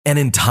An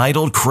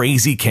entitled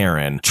crazy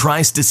Karen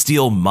tries to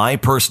steal my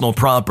personal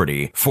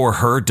property for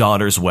her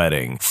daughter's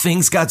wedding.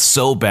 Things got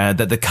so bad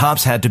that the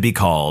cops had to be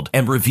called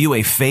and review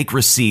a fake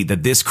receipt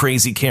that this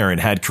crazy Karen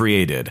had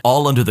created,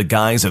 all under the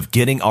guise of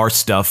getting our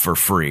stuff for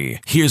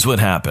free. Here's what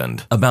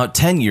happened. About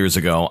 10 years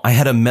ago, I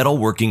had a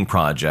metalworking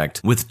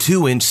project with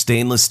 2-inch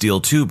stainless steel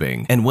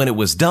tubing, and when it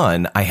was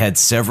done, I had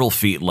several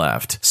feet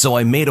left. So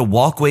I made a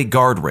walkway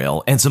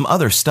guardrail and some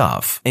other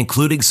stuff,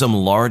 including some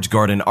large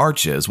garden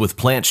arches with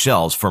plant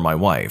shelves for my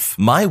wife.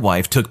 My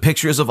wife took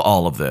pictures of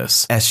all of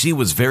this, as she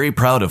was very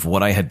proud of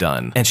what I had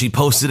done, and she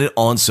posted it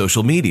on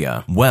social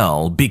media.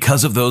 Well,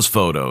 because of those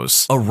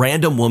photos, a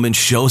random woman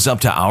shows up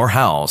to our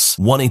house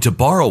wanting to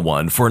borrow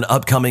one for an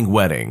upcoming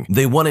wedding.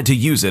 They wanted to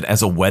use it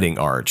as a wedding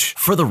arch.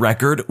 For the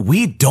record,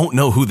 we don't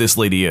know who this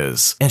lady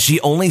is, and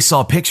she only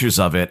saw pictures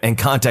of it and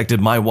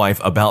contacted my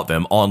wife about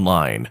them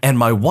online. And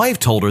my wife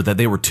told her that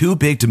they were too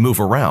big to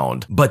move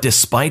around, but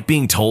despite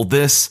being told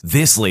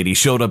this lady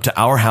showed up to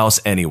our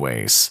house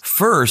anyways.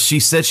 First, she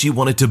said she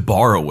wanted to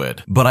borrow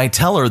it, but I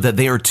tell her that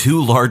they are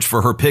too large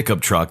for her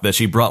pickup truck that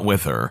she brought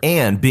with her,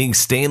 and being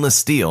stainless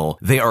steel,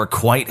 they are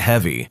quite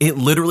heavy. It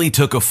literally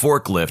took a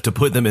forklift to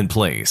put them in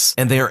place,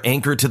 and they are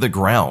anchored to the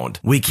ground.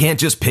 We can't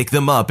just pick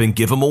them up and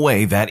give them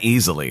away that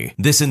easily.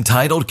 This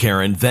entitled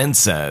Karen then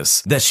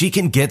says that she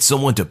can get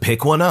someone to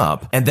pick one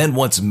up, and then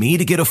wants me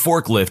to get a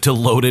forklift to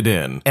load it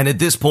in. And at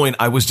this point,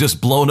 I was just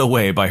blown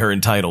away by her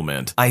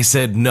entitlement. I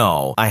said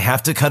no, I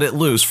have to cut it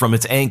loose from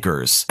its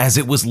anchors, as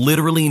it was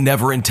literally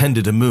never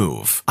intended to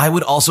move. I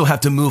would also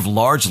have to move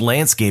large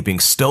landscaping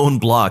stone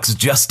blocks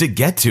just to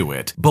get to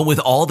it. But with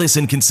all this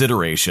in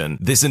consideration,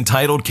 this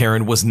entitled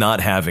Karen was not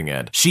having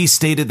it. She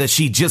stated that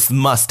she just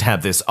must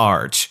have this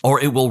arch,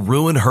 or it will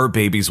ruin her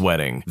baby's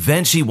wedding.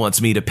 Then she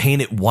wants me to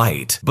paint it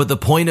white. But the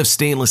point of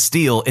stainless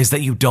steel is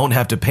that you don't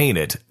have to paint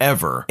it,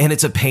 ever. And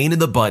it's a pain in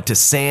the butt to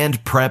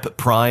sand, prep,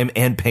 prime,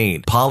 and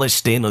paint polished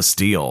stainless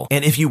steel.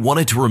 And if you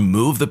wanted to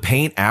remove the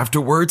paint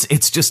afterwards,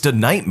 it's just a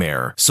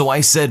nightmare. So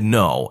I said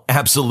no,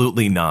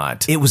 absolutely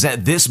not. It was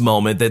at this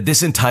moment that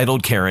this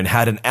entitled Karen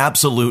had an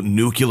absolute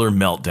nuclear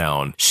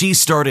meltdown. She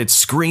started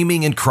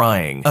screaming and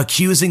crying,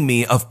 accusing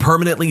me of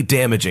permanently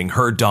damaging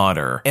her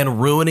daughter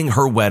and ruining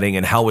her wedding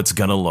and how it's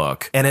gonna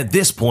look. And at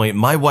this point,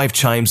 my wife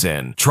chimes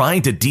in,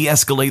 trying to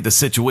de-escalate the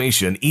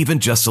situation even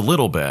just a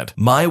little bit.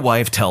 My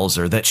wife tells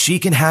her that she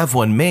can have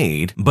one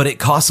made, but it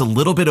costs a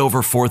little bit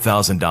over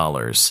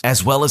 $4,000,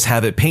 as well as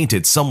have it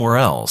painted somewhere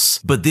else.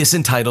 But this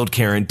entitled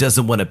Karen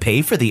doesn't want to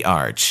pay for the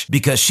arch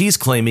because she's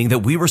claiming that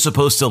we were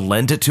supposed to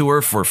lend it to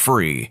her for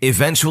free.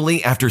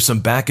 Eventually, after some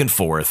back and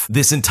forth,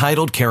 this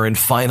entitled Karen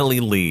finally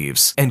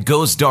leaves and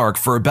goes dark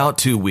for about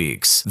 2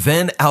 weeks.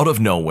 Then, out of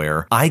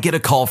nowhere, I get a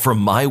call from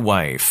my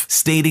wife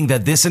stating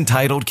that this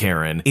entitled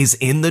Karen is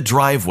in the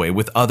driveway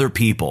with other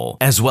people,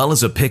 as well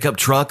as a pickup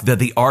truck that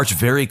the arch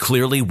very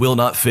clearly will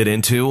not fit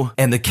into,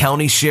 and the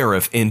county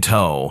sheriff in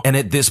tow. And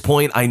at this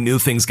point, I knew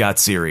things got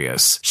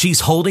serious.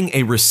 She's holding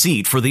a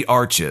receipt for the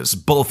arches,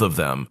 both of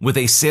them, with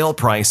a sale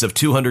price of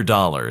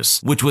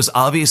 $200, which was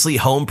obviously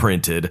home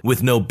printed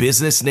with no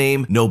business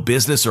name, no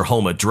business or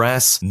home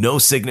address, no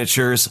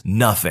signatures,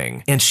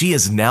 nothing. And she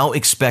is now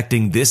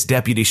expecting this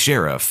deputy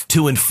sheriff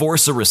to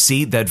enforce a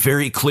receipt that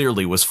very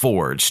clearly was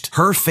forged.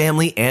 Her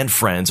family and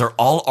friends are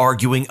all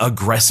arguing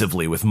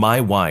aggressively with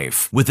my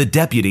wife, with the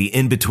deputy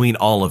in between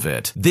all of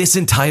it. This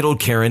entitled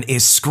Karen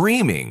is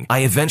screaming. I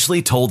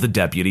eventually told the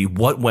deputy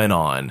what went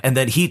on and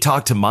that he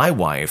talked to my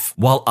wife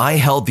while I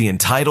held the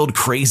entitled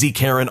crazy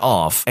Karen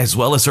off, as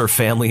well as her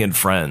family and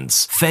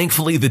friends.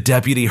 Thankfully, the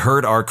deputy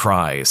heard our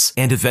cries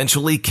and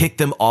eventually kicked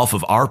them off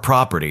of our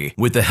property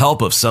with the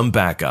help of some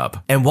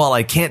backup. And while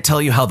I can't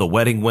tell you how the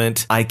wedding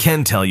went, I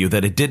can tell you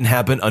that it didn't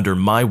happen under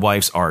my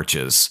wife's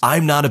arches.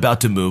 I'm not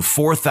about to move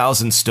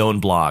 4,000 stone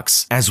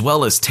blocks, as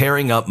well as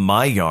tearing up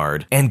my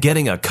yard and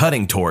getting a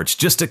cutting torch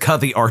just to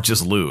cut the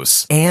arches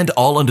loose. And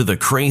all under the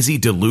crazy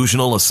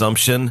delusional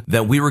assumption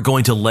that we were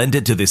going to lend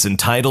it to this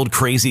entitled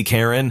crazy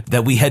Karen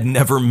that we had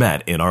never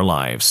met in our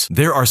lives.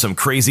 There are some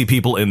crazy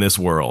people in this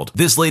world.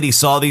 This lady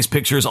saw these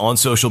pictures on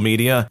social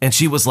media and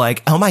she was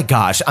like, oh my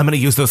gosh, I'm gonna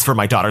use this for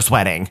my daughter's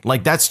wedding.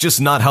 Like, that's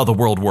just not how the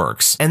world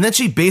works. And then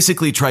she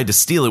basically tried to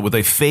steal it with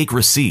a fake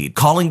receipt,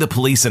 calling the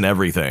police and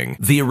everything.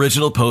 The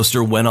original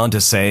poster went on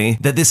to say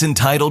that this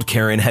entitled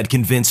Karen had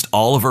convinced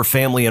all of her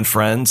family and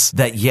friends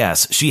that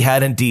yes, she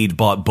had indeed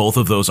bought both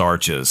of those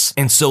arches.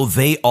 And so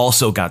they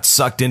also got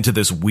sucked into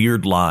this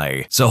weird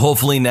lie. So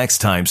hopefully next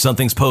time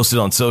something's posted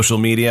on social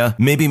media,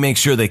 maybe make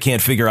sure they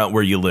can't figure out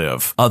where you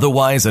live.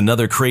 Otherwise,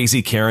 another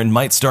crazy Karen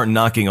might start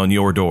knocking on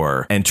your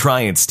door and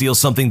try and steal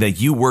something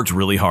that you worked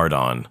really hard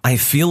on. I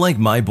feel like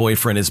my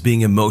boyfriend is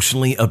being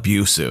emotionally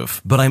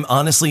abusive, but I'm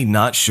honestly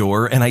not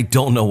sure and I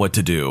don't know what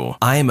to do.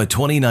 I am a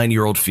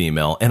 29-year-old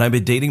female and I've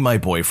been dating my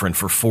boyfriend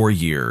for 4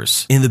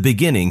 years. In the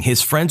beginning,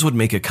 his friends would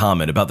make a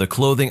comment about the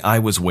clothing I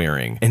was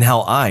wearing and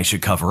how I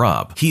should cover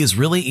up. He is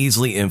really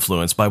easily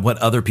influenced by what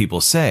other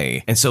people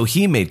say, and so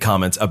he made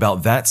comments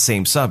about that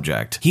same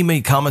subject. He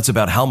made comments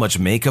about how much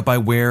makeup I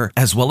wear,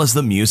 as well as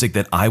the music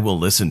that I will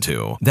listen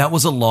to. That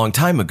was a long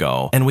time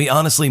ago, and we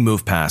honestly honestly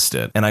moved past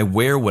it, and I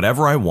wear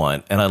whatever I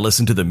want, and I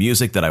listen to the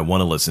music that I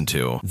want to listen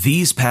to.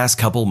 These past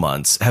couple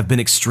months have been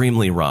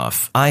extremely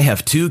rough. I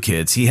have 2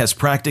 kids he has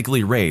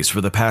practically raised for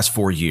the past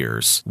 4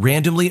 years.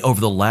 Randomly over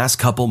the last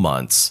couple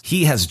months,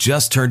 he has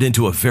just turned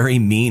into a very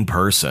mean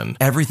person.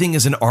 Everything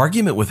is an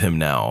argument with him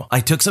now. I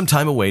took some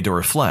time away to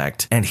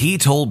reflect, and he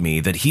told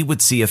me that he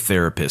would see a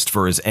therapist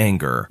for his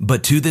anger,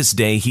 but to this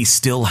day, he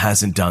still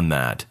hasn't done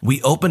that.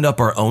 We opened up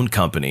our own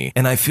company,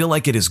 and I feel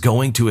like it is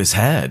going to his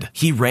head.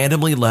 He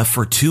randomly left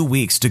for 2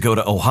 weeks to go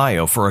to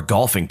Ohio for a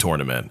golfing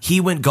tournament. He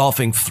went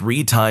golfing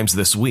 3 times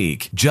this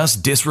week,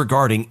 just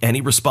disregarding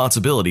any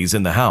responsibilities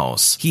in the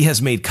house. He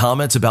has made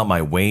comments about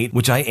my weight,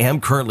 which I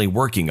am currently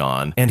working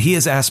on, and he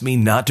has asked me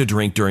not to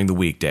drink during the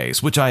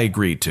weekdays, which I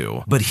agreed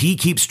to. But he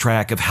keeps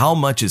track of how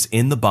much is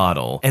in the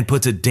bottle and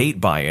puts a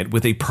date by it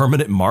with a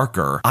permanent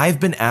marker. I've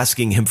been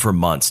asking him for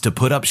months to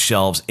put up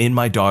shelves in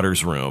my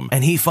daughter's room,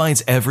 and he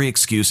finds every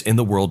excuse in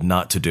the world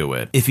not to do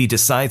it. If he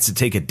decides to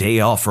take a day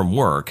off from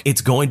work,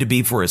 it's going to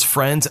be for his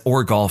friends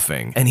or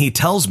golfing, and he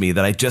tells me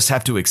that I just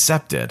have to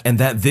accept it and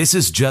that this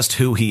is just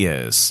who he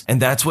is,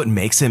 and that's what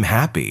makes him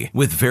happy,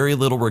 with very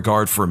little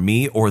regard for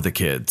me or the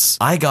kids.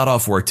 I got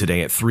off work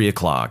today at 3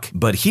 o'clock,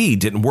 but he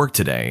didn't work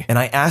today, and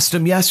I asked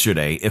him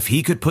yesterday if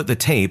he could put the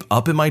tape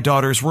up in my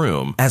daughter's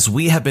room, as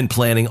we have been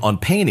planning on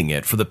painting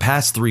it for the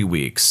past 3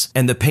 weeks,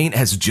 and the paint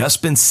has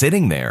just been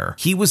sitting there.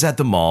 He was at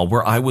the mall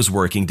where I was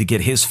working to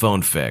get his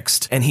phone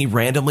fixed, and he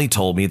randomly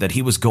told me that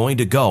he was going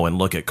to go and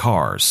look at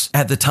cars.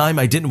 At the time,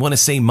 I didn't want to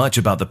say much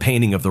about the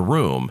painting of the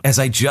room, as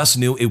I just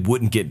knew it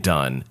wouldn't get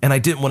done, and I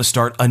didn't want to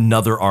start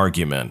another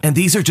argument. And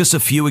these are just a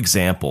few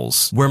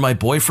examples where my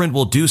boyfriend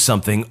will do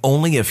something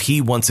only if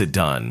he wants it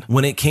done.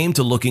 When it came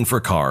to looking for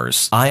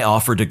cars, I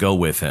offered to go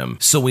with him,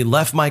 so we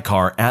left my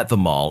car at the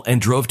mall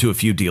and drove to a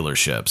few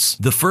dealerships.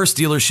 The first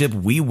dealership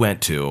we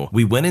went to,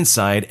 we went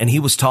inside and he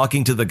was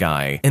talking to the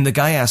guy, and the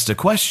guy asked a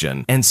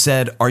question and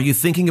said, "Are you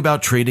thinking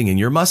about trading in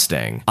your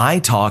Mustang?" I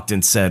talked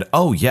and said,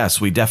 "Oh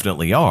yes, we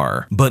definitely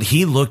are." But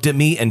he looked at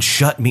me and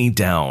shut me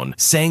down,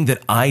 saying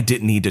that I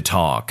didn't need to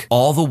talk,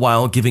 all the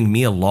while giving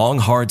me a long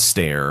hard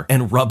stare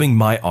and rubbing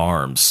my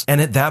arms.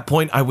 And at that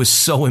point, I was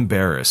so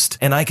embarrassed,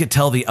 and I could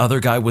tell the other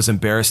guy was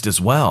embarrassed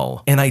as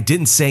well, and I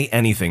didn't say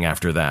anything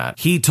after that.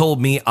 He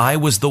told me I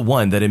was the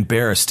one that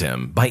embarrassed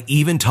him by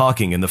even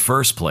talking in the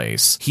first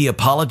place. He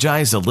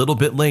apologized a little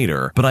bit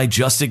later, but I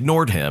just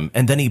ignored him,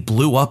 and then he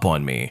blew up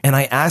on me, and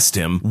I asked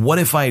him, "What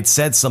if I had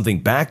said something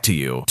back to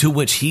you?" To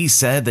which he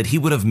said that he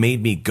would have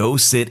made me go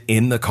sit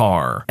in the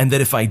car, and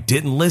that if I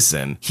didn't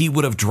listen, he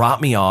would have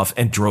dropped me off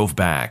and drove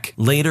back.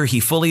 Later, he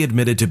fully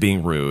admitted to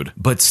being rude,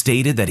 but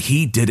stated that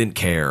he didn't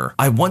care.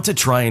 I want to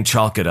try and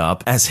chalk it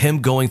up as him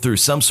going through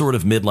some sort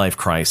of midlife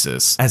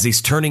crisis, as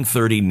he's turning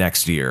 30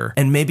 next year,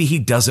 and maybe he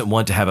doesn't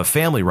want to have a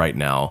family right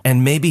now,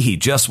 and maybe he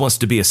just wants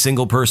to be a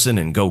single person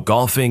and go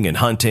golfing and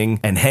hunting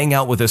and hang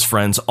out with his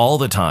friends all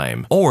the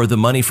time, or the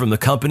money from the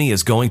company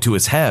is going to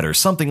his head or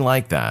something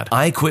like that.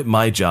 I quit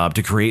my job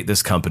to create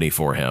this company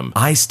for him.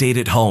 I stayed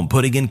at home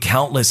putting in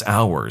countless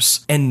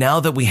hours, and now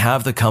that we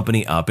have the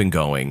company up and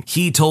going,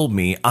 he told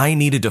me I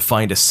needed to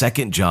find a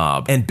second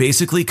job and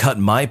basically cut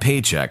my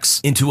paychecks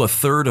into a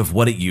third of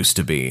what it used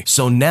to be.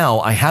 So now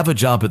I have a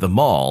job at the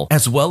mall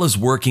as well as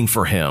working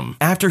for him.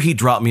 After he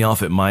dropped me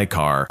off at my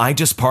car, I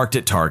just parked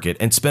at Target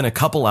and spent a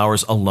couple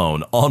hours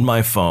alone on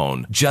my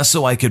phone just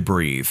so I could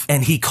breathe.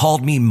 And he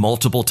called me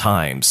multiple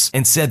times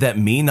and said that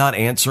me not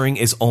answering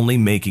is only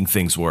making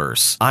things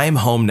worse. I am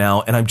home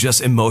now and I'm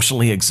just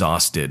emotionally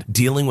exhausted,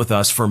 dealing with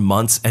us for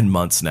months and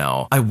months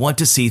now. I want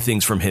to see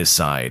things from his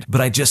side,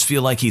 but I just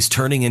feel like he's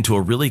turning into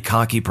a really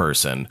cocky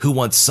person who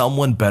wants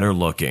someone better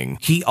looking.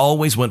 He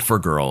always went for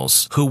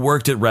girls who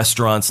worked at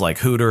restaurants like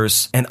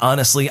Hooters, and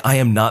honestly, I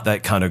am not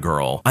that kind of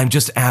girl. I'm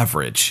just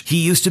average. He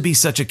used to be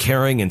such a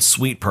caring and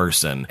sweet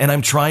person, and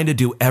I'm trying to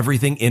do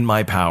everything in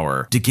my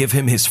power to give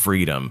him his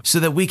freedom so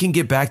that we can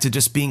get back to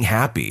just being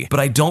happy, but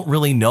I don't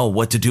really know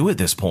what to do at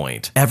this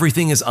point.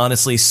 Everything is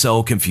honestly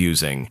so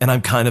confusing, and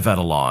I'm kind of at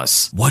a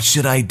loss. What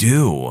should I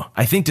do?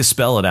 I think to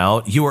spell it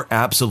out, you are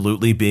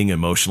absolutely being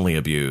emotionally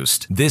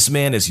abused. This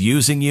man is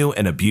using you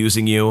and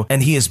abusing you,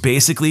 and he is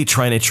basically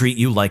trying to treat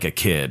you like a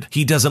kid.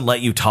 He doesn't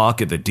let you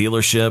talk at the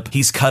dealership.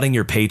 He's cutting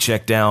your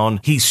paycheck down.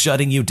 He's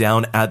shutting you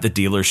down at the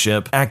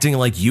dealership, acting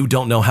like you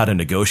don't know how to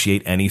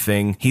negotiate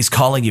anything. He's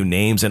calling you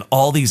names and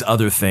all these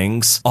other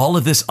things. All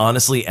of this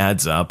honestly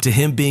adds up to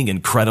him being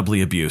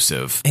incredibly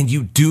abusive, and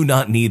you do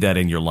not need that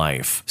in your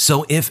life.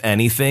 So if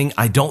anything,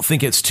 I don't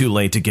think it's too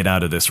late to get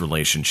out of this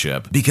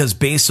relationship, because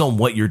based on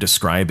what you're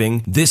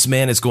describing, this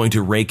man is going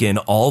to rake in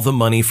all the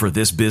money for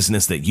this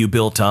business that you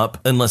built up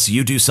unless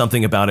you do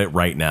something about it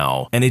right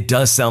now. And it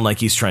does sound like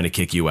he's trying to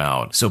kick you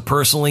out. So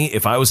personally,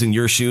 if I was in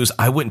your shoes,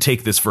 I wouldn't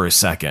take this for a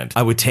second.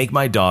 I would take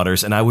my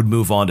daughters and I would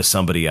move on to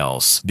somebody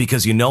else,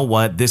 because you know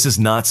what? This is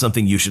not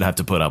something you should have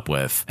to put up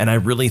with. And I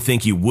really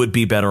think you would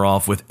be better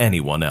off with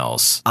anyone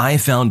else. I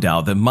found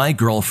out that my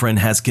girlfriend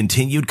has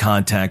continued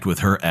contact with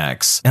her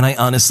ex, and I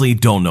honestly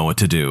don't know what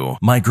to do.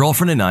 My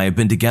girlfriend and I have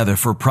been together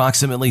for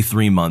approximately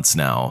 3 months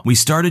now. We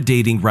started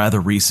dating rather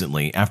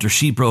recently after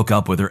she she broke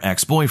up with her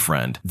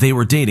ex-boyfriend. They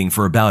were dating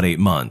for about 8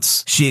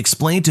 months. She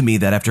explained to me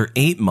that after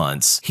 8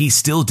 months, he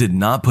still did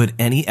not put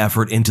any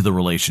effort into the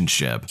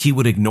relationship. He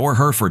would ignore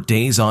her for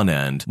days on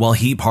end while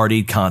he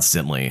partied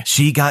constantly.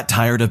 She got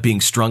tired of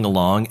being strung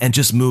along and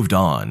just moved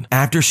on.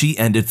 After she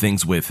ended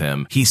things with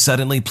him, he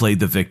suddenly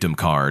played the victim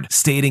card,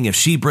 stating if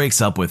she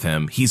breaks up with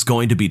him, he's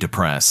going to be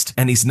depressed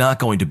and he's not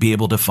going to be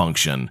able to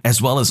function,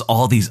 as well as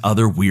all these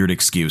other weird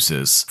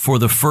excuses. For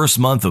the first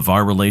month of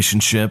our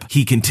relationship,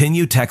 he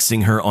continued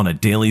texting her on a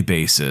daily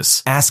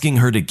basis, asking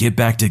her to get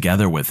back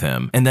together with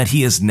him and that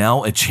he is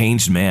now a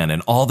changed man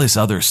and all this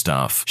other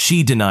stuff.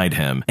 She denied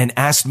him and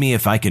asked me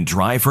if I can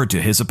drive her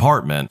to his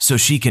apartment so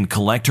she can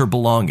collect her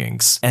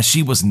belongings, as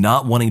she was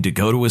not wanting to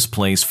go to his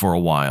place for a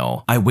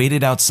while. I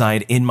waited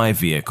outside in my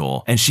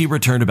vehicle and she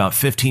returned about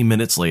 15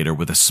 minutes later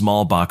with a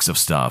small box of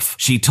stuff.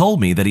 She told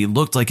me that he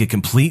looked like a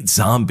complete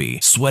zombie,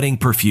 sweating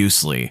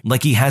profusely,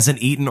 like he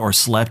hasn't eaten or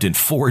slept in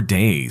 4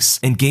 days,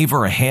 and gave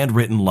her a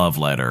handwritten love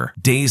letter.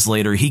 Days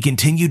later, he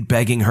continued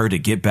begging her to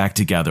get back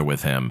together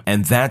with him,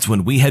 and that's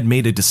when we had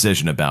made a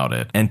decision about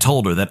it and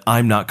told her that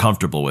I'm not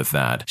comfortable with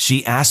that.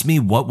 She asked me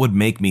what would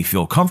make me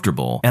feel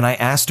comfortable, and I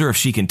asked her if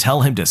she can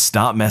tell him to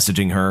stop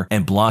messaging her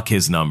and block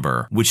his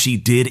number, which she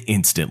did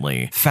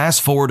instantly.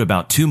 Fast forward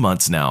about 2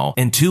 months now,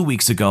 and 2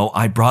 weeks ago,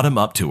 I brought him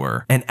up to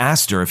her and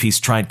asked her if he's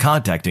tried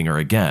contacting her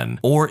again,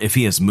 or if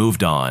he has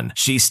moved on.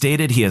 She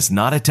stated he has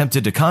not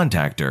attempted to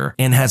contact her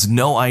and has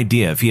no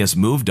idea if he has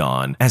moved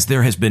on, as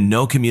there has been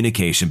no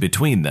communication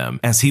between them,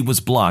 as he was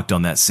blocked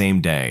on that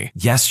same day.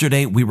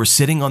 Yesterday, we were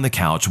sitting on the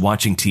couch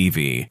watching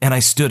TV, and I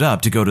stood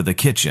up to go to the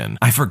kitchen.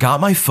 I forgot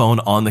my phone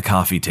on the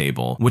coffee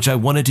table, which I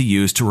wanted to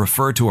use to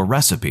refer to a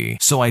recipe,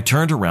 so I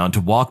turned around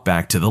to walk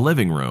back to the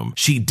living room.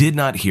 She did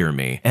not hear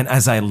me, and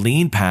as I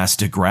leaned past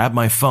to grab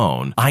my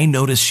phone, I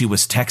noticed she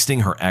was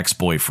texting her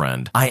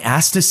ex-boyfriend. I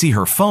asked to see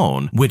her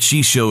phone, which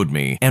she showed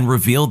me, and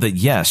revealed that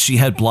yes, she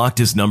had blocked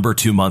his number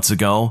 2 months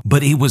ago,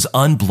 but he was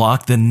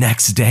unblocked the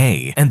next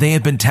day, and they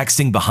had been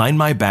texting behind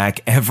my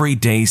back every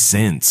day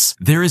since.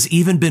 There has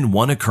even been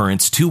one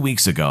occurrence 2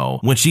 weeks ago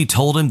when she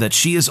told him that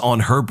she is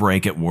on her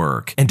break at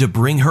work and to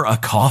bring her a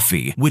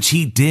coffee, which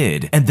he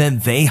did, and then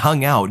they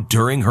hung out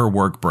during her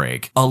work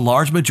break. A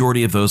large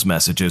majority of those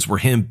messages were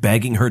him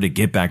begging her to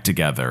get back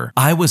together.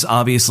 I was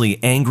obviously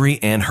angry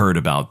and hurt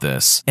about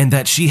this, and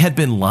that she had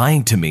been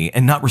lying to me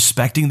and not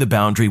respecting the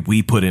boundary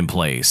we put in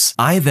place.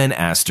 I then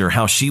asked her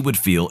how she would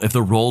feel if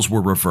the roles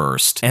were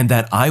reversed, and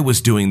that I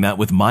was doing that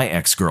with my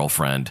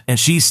ex-girlfriend, and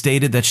she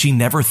stated that she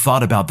never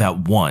thought about that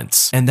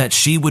once, and that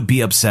she would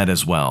be upset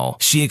as well.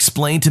 She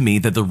explained to me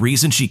that the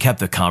reason she kept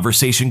the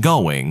conversation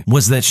going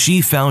was that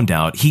she found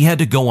out he had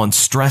to go on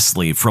stress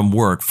leave from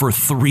work for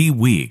 3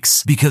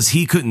 weeks because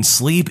he couldn't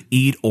sleep,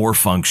 eat, or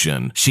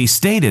function. She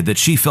stated that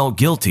she felt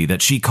guilty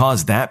that she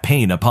caused that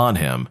pain upon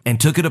him and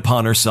took it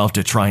upon herself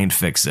to try and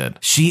fix it.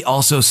 She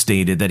also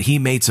stated that he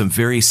made some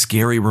very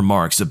scary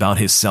remarks about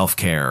his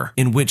self-care,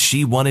 in which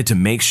she wanted to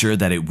make sure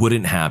that it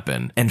wouldn't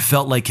happen, and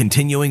felt like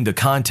continuing the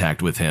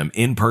contact with him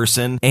in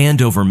person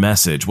and over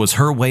message was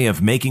her way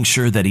of making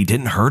sure that he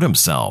didn't hurt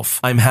himself.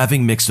 I'm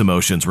having mixed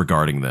emotions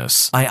regarding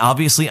this. I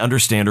obviously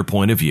understand her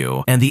point of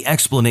view and the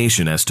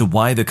explanation as to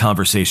why the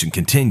conversation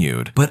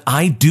continued, but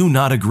I do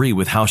not agree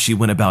with how she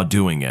went about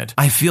doing it.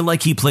 I feel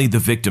like he played the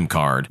victim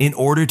card in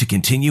order to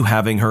continue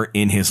having her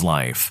in his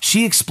life.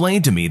 She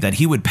explained to me that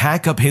he would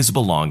pack up his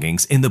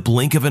belongings in the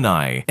blink of an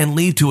eye and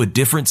leave to a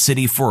different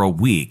city for a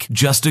week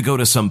just to go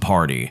to some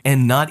party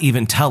and not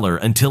even tell her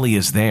until he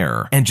is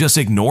there, and just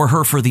ignore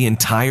her for the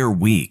entire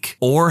week.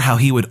 Or how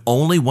he would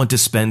only want to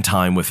spend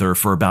time with her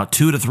for about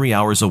 2 to 3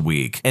 hours a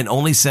week and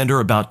only send her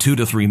about 2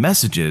 to 3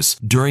 messages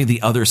during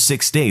the other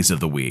 6 days of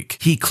the week.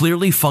 He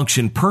clearly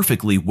functioned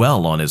perfectly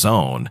well on his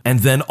own, and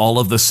then all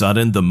of the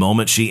sudden, the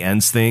moment she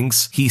ends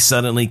things, he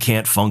suddenly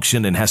can't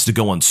function and has to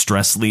go on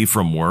stress leave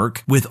from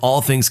work. With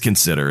all things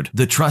considered,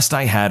 the trust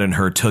I had in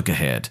her took a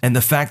hit, and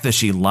the fact that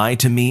she lied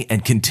to me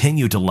and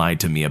continued to lie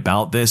to me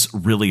about this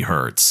really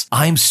hurts.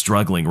 I'm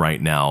struggling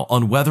right now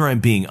on whether I'm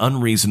being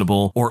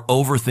unreasonable or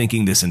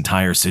overthinking this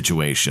entire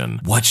situation.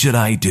 What should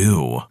I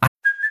do?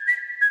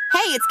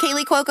 Hey, it's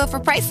Kaylee Cuoco for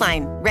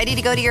Priceline. Ready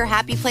to go to your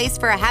happy place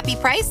for a happy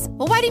price?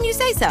 Well, why didn't you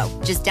say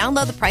so? Just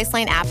download the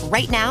Priceline app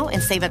right now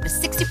and save up to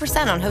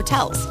 60% on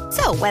hotels.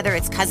 So whether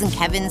it's Cousin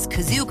Kevin's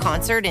Kazoo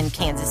Concert in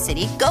Kansas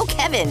City, go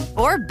Kevin,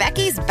 or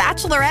Becky's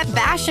Bachelorette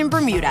Bash in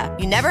Bermuda,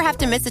 you never have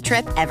to miss a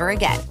trip ever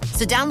again.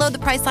 So download the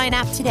Priceline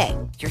app today.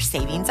 Your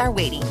savings are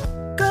waiting.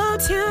 Go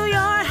to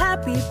your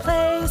happy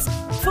place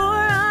for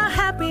a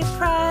happy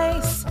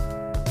price.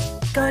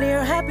 Go to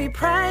your happy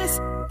price,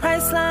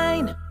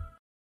 Priceline.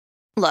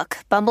 Look,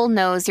 Bumble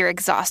knows you're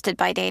exhausted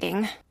by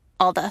dating.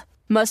 All the,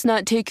 must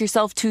not take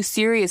yourself too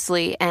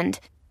seriously, and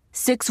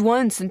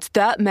 6'1" since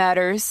that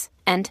matters,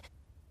 and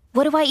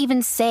what do I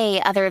even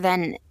say other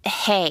than,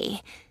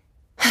 hey?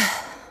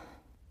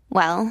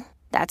 Well,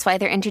 that's why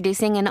they're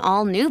introducing an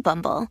all-new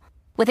Bumble,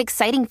 with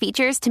exciting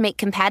features to make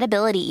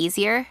compatibility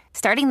easier,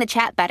 starting the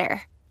chat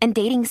better, and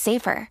dating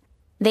safer.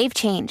 They've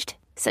changed,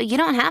 so you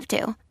don't have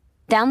to.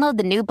 Download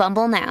the new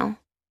Bumble now.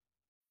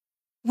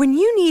 When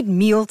you need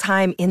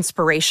mealtime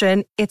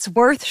inspiration, it's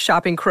worth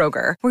shopping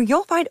Kroger, where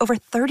you'll find over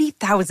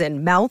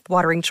 30,000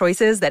 mouth-watering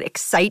choices that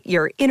excite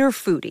your inner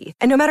foodie.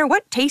 And no matter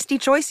what tasty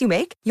choice you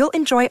make, you'll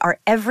enjoy our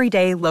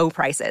everyday low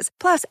prices,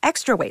 plus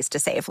extra ways to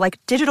save, like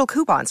digital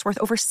coupons worth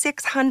over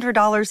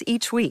 $600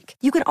 each week.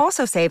 You can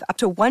also save up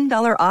to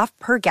 $1 off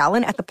per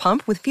gallon at the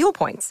pump with fuel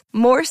points.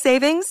 More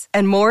savings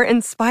and more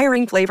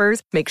inspiring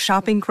flavors make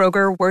shopping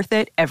Kroger worth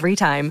it every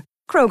time.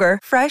 Kroger,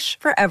 fresh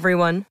for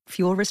everyone.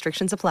 Fuel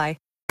restrictions apply.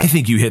 I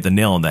think you hit the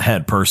nail on the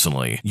head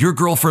personally. Your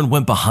girlfriend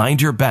went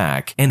behind your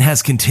back and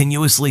has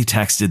continuously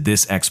texted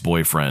this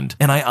ex-boyfriend.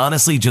 And I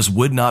honestly just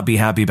would not be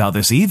happy about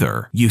this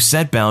either. You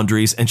set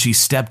boundaries and she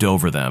stepped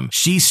over them.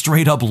 She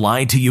straight up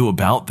lied to you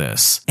about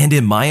this. And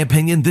in my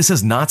opinion, this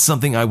is not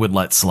something I would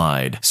let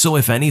slide. So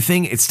if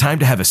anything, it's time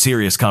to have a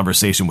serious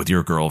conversation with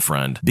your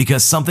girlfriend,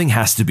 because something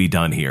has to be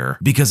done here.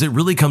 Because it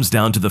really comes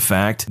down to the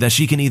fact that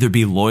she can either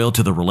be loyal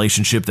to the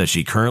relationship that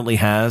she currently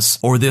has,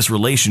 or this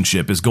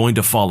relationship is going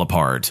to fall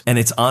apart. And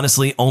it's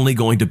honestly only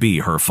going to be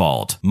her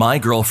fault. My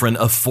girlfriend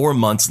of 4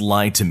 months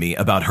lied to me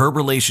about her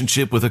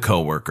relationship with a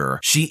coworker.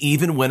 She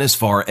even went as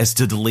far as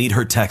to delete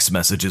her text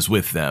messages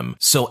with them.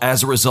 So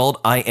as a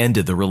result, I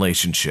ended the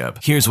relationship.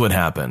 Here's what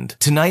happened.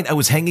 Tonight, I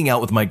was hanging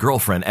out with my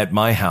girlfriend at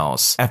my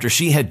house after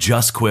she had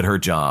just quit her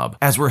job.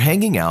 As we're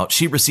hanging out,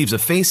 she receives a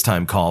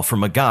FaceTime call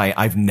from a guy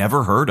I've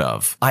never heard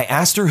of. I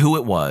asked her who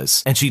it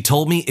was, and she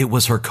told me it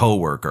was her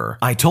coworker.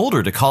 I told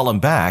her to call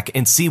him back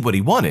and see what he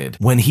wanted.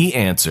 When he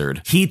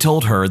answered, he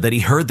told her that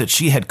he heard that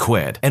she had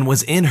quit and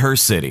was in her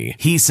city.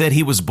 He said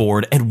he was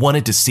bored and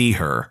wanted to see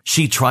her.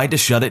 She tried to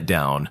shut it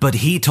down, but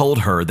he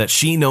told her that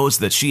she knows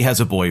that she has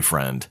a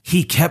boyfriend.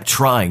 He kept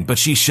trying, but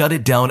she shut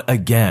it down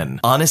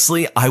again.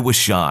 Honestly, I was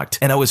shocked,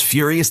 and I was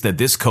furious that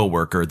this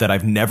coworker that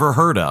I've never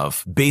heard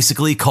of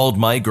basically called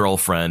my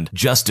girlfriend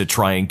just to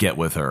try and get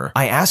with her.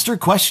 I asked her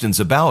questions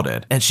about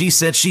it, and she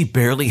said she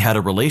barely had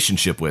a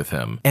relationship with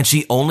him, and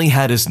she only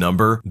had his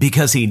number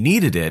because he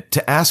needed it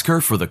to ask her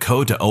for the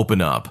code to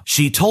open up.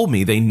 She told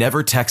me they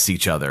never text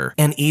each other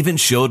and even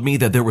showed me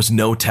that there was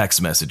no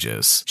text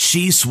messages.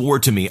 She swore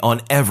to me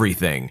on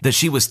everything that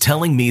she was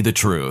telling me the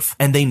truth,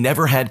 and they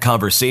never had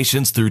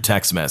conversations through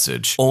text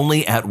message,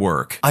 only at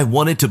work. I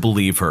wanted to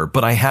believe her,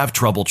 but I have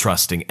trouble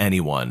trusting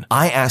anyone.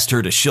 I asked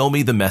her to show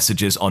me the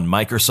messages on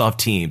Microsoft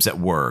Teams at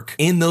work.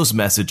 In those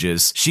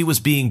messages, she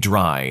was being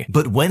dry,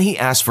 but when he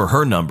asked for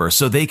her number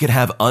so they could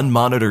have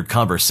unmonitored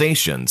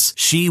conversations,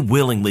 she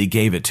willingly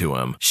gave it to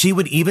him. She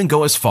would even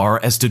go as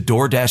far as to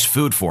DoorDash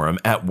food for him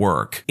at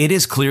work. It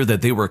is clear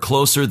that they were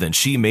closer than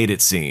she made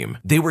it seem.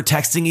 They were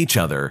texting each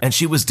other, and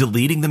she was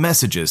deleting the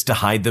messages to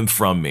hide them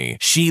from me.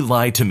 She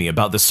lied to me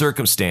about the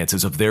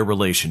circumstances of their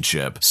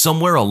relationship.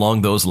 Somewhere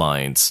along those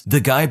lines, the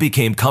guy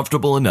became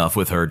comfortable enough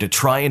with her to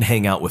try and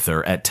hang out with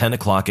her at 10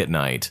 o'clock at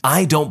night.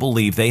 I don't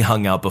believe they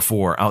hung out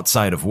before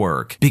outside of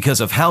work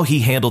because of how he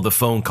handled the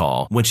phone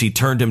call when she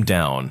turned him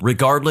down.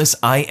 Regardless,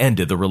 I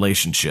ended the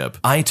relationship.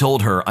 I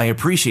told her I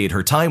appreciate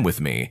her time with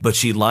me, but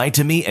she lied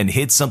to me and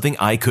hid something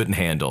I couldn't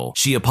handle.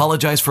 She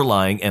apologized for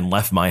lying and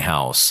left my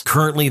house.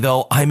 Currently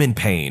though, I'm in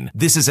pain.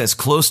 This is as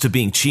close to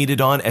being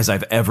cheated on as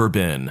I've ever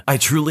been. I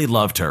truly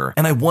loved her,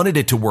 and I wanted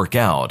it to work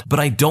out, but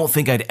I don't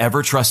think I'd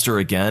ever trust her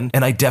again,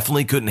 and I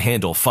definitely couldn't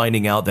handle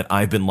finding out that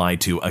I've been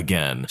lied to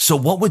again. So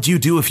what would you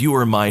do if you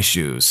were in my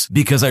shoes?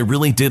 Because I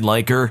really did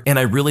like her, and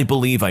I really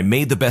believe I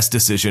made the best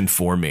decision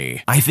for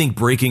me. I think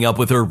breaking up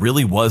with her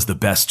really was the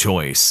best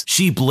choice.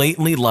 She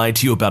blatantly lied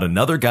to you about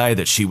another guy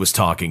that she was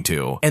talking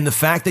to, and the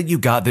fact that you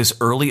got this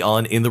early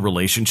on in the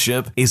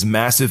relationship is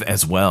massive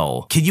as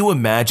well. Can you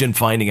imagine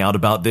finding out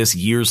about this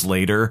years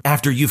later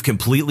after you've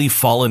completely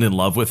fallen in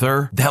love with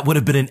her? That would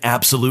have been an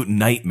absolute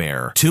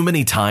nightmare. Too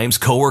many times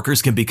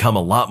coworkers can become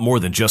a lot more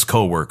than just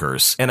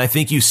coworkers, and I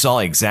think you saw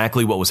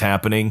exactly what was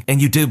happening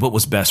and you did what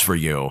was best for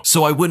you.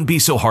 So I wouldn't be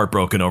so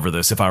heartbroken over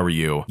this if I were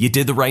you. You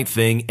did the right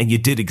thing and you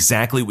did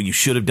exactly what you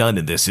should have done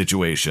in this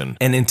situation.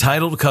 An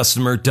entitled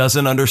customer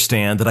doesn't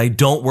understand that I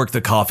don't work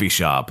the coffee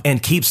shop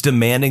and keeps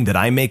demanding that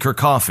I make her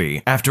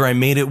coffee after I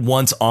made it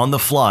once on the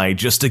fly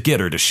just to get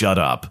her to shut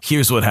up.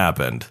 Here's what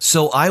happened.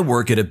 So I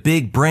work at a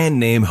big brand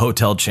name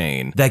hotel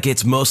chain that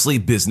gets mostly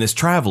business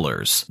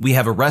travelers. We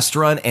have a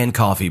restaurant and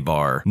coffee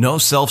bar, no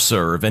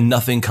self-serve and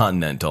nothing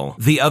continental.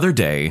 The other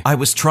day, I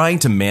was trying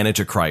to manage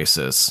a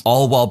crisis,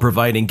 all while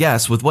providing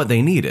guests with what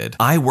they needed.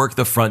 I work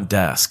the front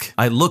desk.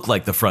 I look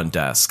like the front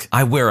desk.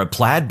 I wear a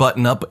plaid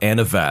button-up and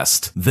a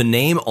vest. The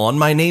name on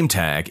my name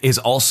tag is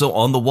also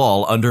on the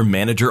wall under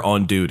manager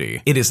on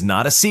duty. It is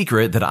not a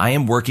secret that I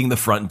am working the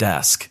front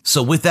desk.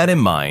 So with that in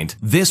mind,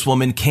 this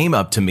woman came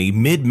up to me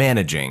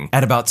mid-managing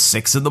at about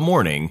 6 in the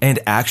morning and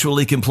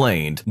actually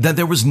complained that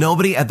there was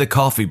nobody at the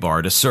coffee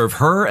bar to serve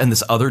her and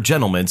this other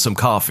gentleman some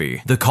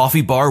coffee. The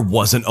coffee bar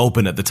wasn't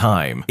open at the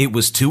time. It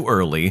was too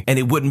early and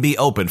it wouldn't be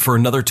open for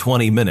another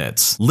 20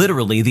 minutes.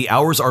 Literally, the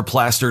hours are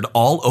plastered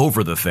all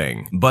over the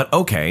thing. But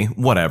okay,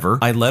 whatever.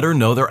 I let her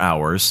know their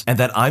hours and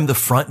that I'm the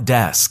front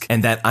desk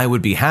and that I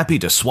would be happy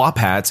to swap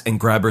hats and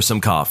grab her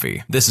some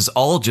coffee. This is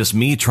all just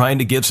me trying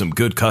to give some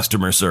good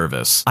customer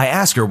service. I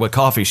asked her what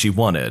coffee she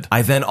wanted. wanted.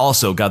 I then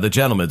also got the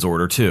gentleman's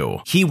order too.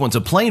 He wants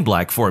a plain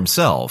black for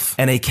himself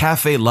and a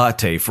cafe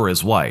latte for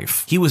his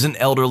wife. He was an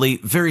elderly,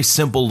 very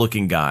simple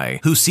looking guy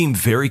who seemed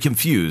very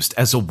confused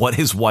as to what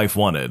his wife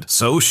wanted.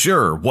 So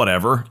sure,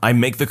 whatever. I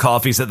make the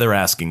coffees that they're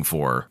asking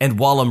for. And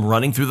while I'm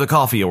running through the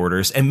coffee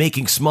orders and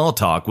making small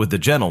talk with the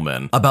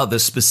gentleman about the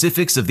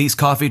specifics of these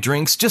coffee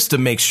drinks just to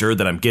make sure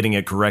that I'm getting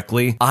it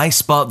correctly, I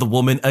spot the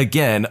woman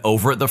again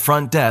over at the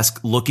front desk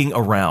looking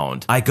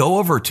around. I go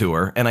over to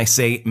her and I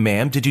say,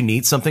 "Ma'am, did you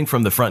need something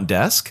from the front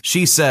desk?"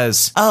 She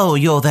says, "Oh,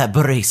 you're that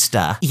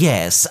barista.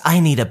 Yes, I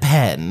need a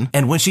pen."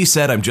 and when she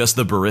said I'm just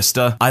the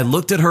barista, I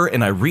looked at her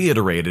and I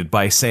reiterated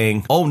by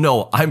saying, "Oh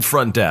no, I'm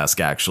front desk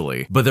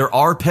actually. But there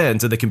are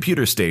pens at the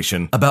computer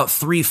station about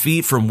 3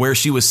 feet from where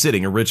she was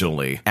sitting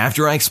originally."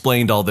 After I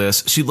explained all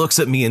this, she looks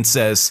at me and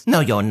says, "No,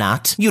 you're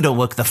not. You don't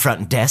work the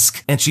front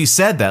desk." and she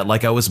said that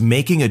like I was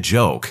making a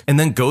joke, and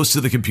then goes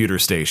to the computer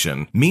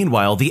station.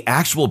 Meanwhile, the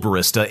actual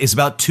barista is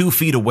about 2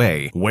 feet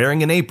away,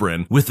 wearing an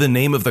apron with the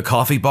name of the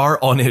coffee bar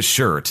on his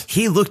shirt.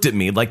 He looked at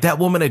me like that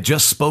woman had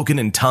just spoken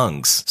in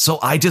tongues. So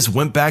I just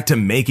went back to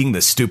making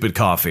the stupid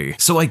coffee.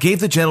 So I gave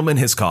the gentleman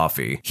his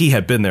coffee. He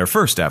had been there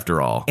first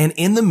after all. And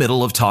in the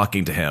middle of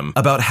talking to him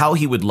about how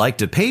he would like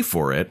to pay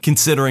for it,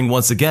 considering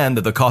once again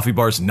that the coffee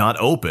bar's not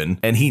open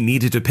and he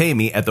needed to pay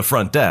me at the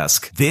front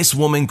desk, this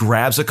woman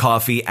grabs a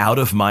coffee out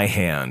of my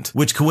hand,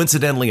 which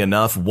coincidentally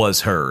enough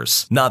was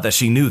hers. Not that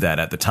she knew that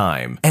at the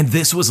time. And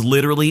this was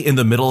literally in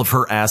the middle of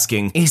her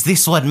asking, "Is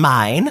this one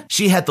mine?"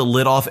 She had the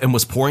lid off and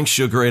was pouring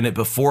sugar in it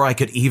before I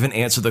could even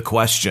answer the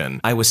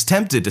question. I was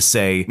tempted to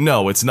say,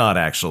 "No, it's not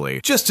actually,"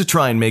 just to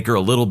try and make her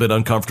a little bit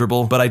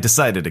uncomfortable, but I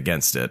decided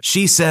against it.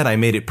 She said I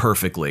made it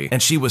perfectly,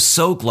 and she was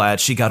so glad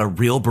she got a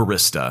real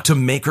barista to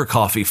make her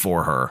coffee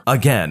for her.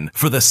 Again,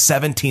 for the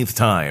 17th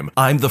time,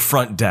 I'm the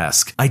front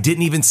desk. I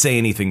didn't even say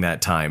anything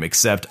that time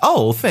except,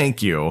 "Oh,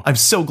 thank you. I'm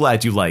so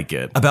glad you like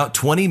it." About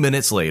 20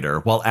 minutes later,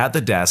 while at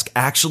the desk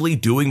actually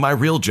doing my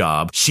real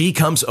job, she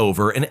comes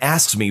over and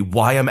asks me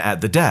why I'm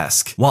at the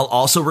desk, while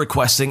also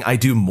requesting I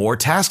do more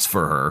tasks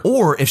for her,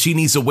 or if she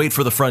needs to wait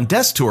for the front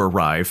desk to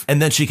arrive,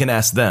 and then she can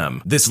ask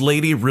them. This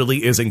lady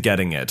really isn't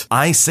getting it.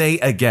 I say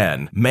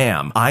again,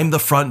 "Ma'am, I'm the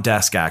front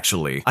desk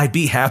actually. I'd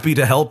be happy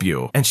to help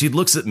you." And she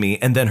looks at me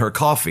and then her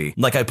coffee,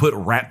 like I put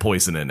rat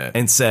poison in it,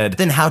 and said,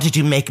 "Then how did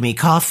you make me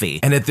coffee?"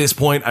 and at this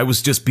point, I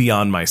was just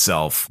beyond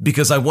myself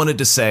because I wanted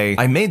to say,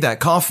 "I made that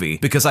coffee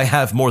because I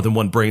have more than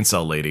one brain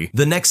cell, lady."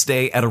 The next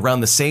day at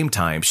around the same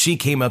time, she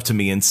came up to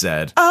me and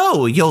said,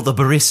 "Oh, you're the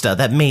barista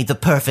that made the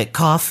perfect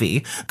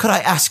coffee. Could I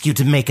ask you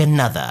to make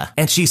another?"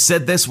 and she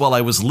said this while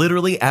I was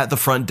literally at the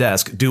front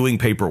desk doing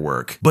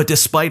paperwork. But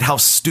despite how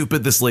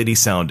stupid this lady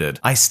sounded,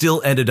 I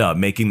still ended up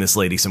making this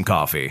lady some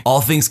coffee.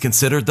 All things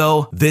considered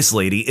though, this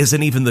lady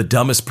isn't even the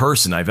dumbest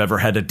person I've ever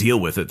had to deal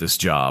with at this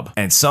job.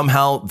 And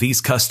somehow,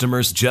 these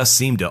customers just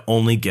seem to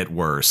only get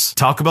worse.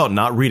 Talk about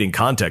not reading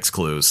context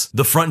clues.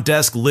 The front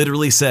desk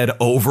literally said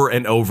over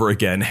and over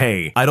again,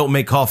 "Hey, I don't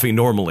make coffee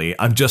normally.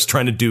 I'm just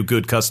trying to do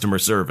good customer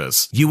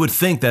service." You would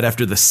think that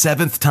after the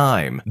 7th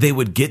time, they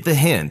would get the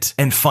hint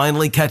and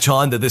finally catch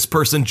on that this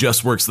person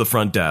just works the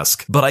front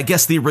desk. But I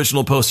guess the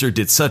original poster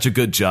did such a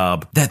good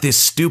job that this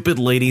stupid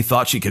lady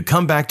thought she could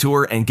come back to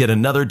her and get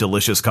another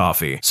delicious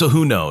coffee. So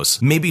who knows?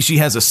 Maybe she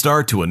has a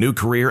start to a new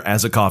career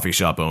as a coffee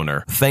shop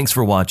owner. Thanks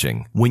for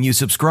watching. When you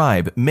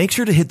subscribe, make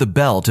sure to hit the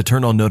bell to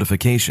turn on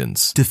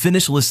notifications. To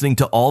finish listening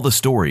to all the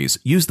stories,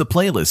 use the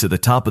playlist at the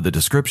top of the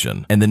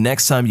description. And the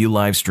next time you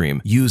live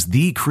stream, use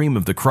the Cream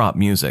of the Crop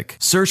music.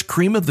 Search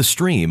Cream of the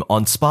Stream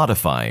on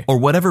Spotify or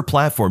whatever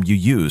platform you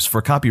use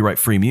for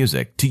copyright-free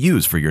music to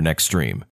use for your next stream.